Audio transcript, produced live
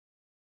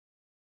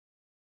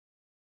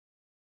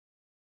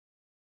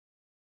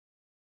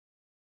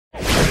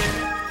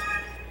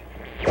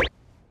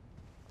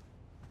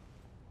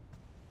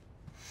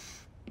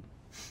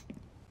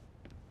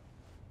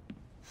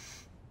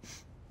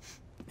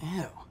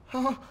Ew.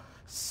 Oh,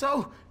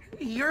 so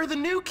you're the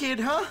new kid,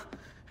 huh?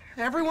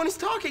 Everyone is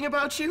talking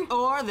about you.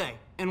 Oh, are they?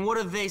 And what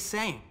are they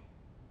saying?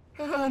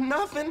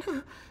 Nothing.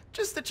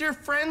 Just that you're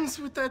friends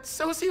with that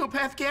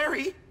sociopath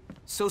Gary.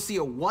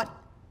 Socio what?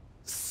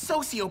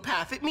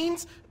 Sociopath. It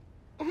means...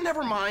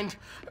 Never mind.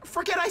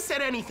 Forget I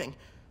said anything.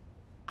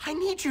 I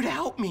need you to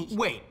help me.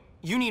 Wait,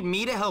 you need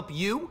me to help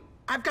you?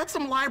 I've got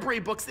some library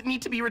books that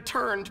need to be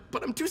returned,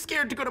 but I'm too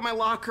scared to go to my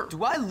locker.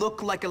 Do I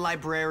look like a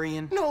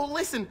librarian? No,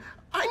 listen.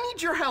 I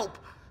need your help.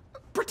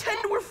 Pretend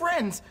we're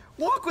friends.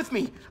 Walk with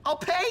me. I'll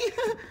pay...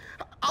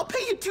 I'll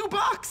pay you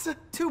 $2.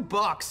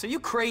 $2? Are you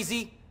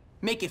crazy?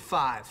 Make it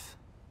 5.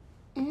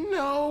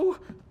 No.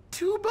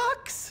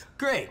 $2?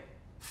 Great.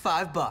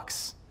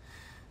 $5.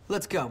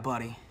 Let's go,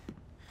 buddy.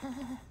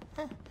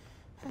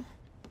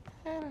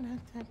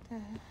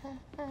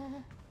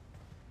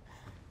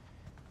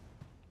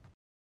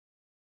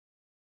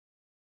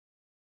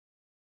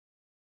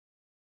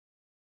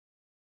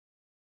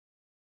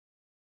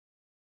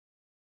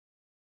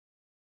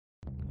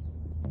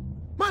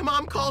 My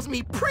mom calls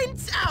me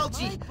Prince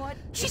Algie.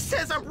 She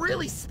says I'm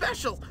really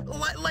special,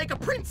 like a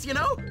prince, you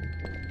know?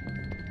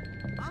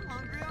 I'm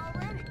hungry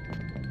already.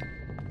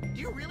 Do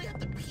you really have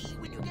to pee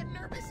when you get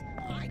nervous?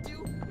 I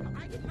do.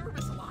 I get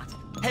nervous a lot.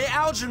 Hey,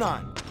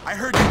 Algernon! I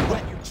heard you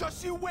wet.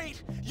 Just you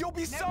wait. You'll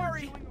be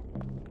sorry.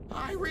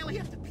 I really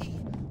have to pee.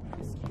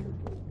 I'm scared.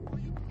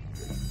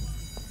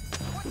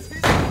 What's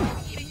his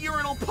eat a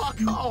urinal puck?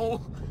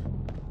 Oh.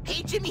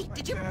 Hey, Jimmy,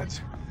 did you...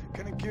 Dad's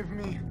gonna give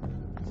me...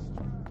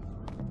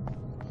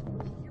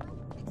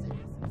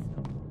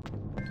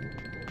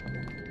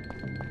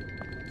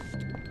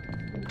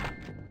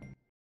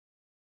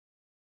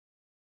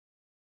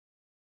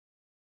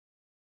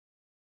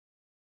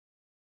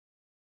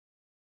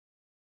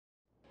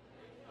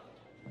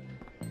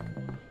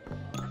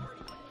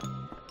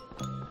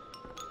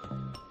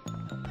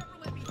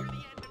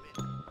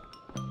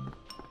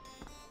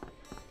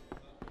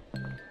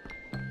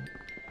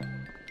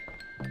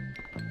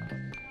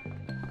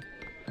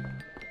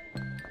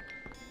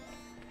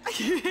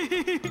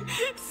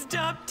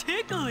 Stop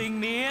tickling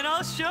me and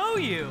I'll show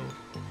you.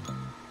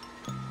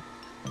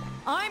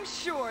 I'm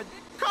sure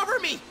Cover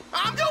me!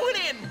 I'm going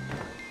in!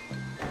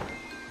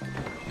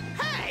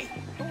 Hey!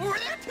 Were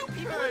there 2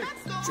 people in that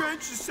store?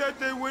 Trench said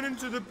they went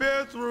into the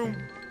bathroom.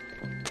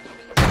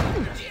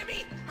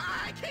 Jimmy!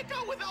 I can't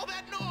go with all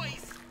that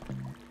noise!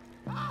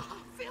 Oh,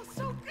 feels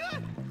so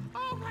good!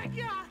 Oh my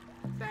god!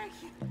 Thank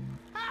you!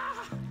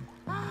 Ah!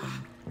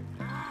 Ah!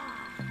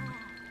 Ah!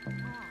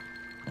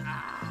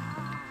 Ah!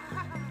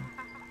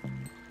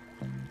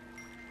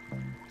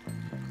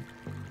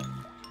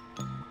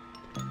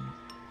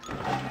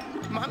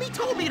 Mommy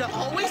told me to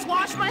always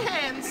wash my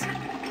hands.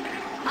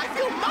 I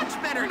feel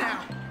much better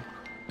now.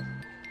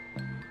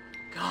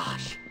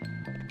 Gosh,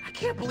 I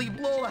can't believe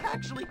Lola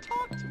actually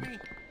talked to me.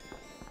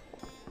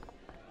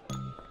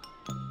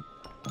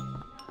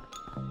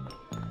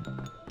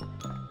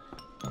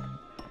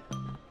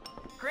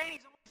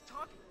 Granny's almost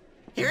talking.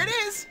 Here it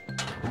is.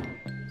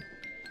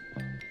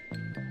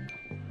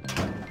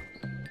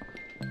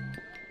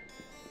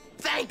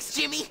 Thanks,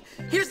 Jimmy.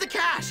 Here's the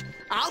cash.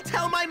 I'll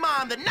tell my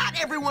mom that not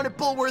everyone at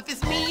Bullworth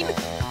is mean.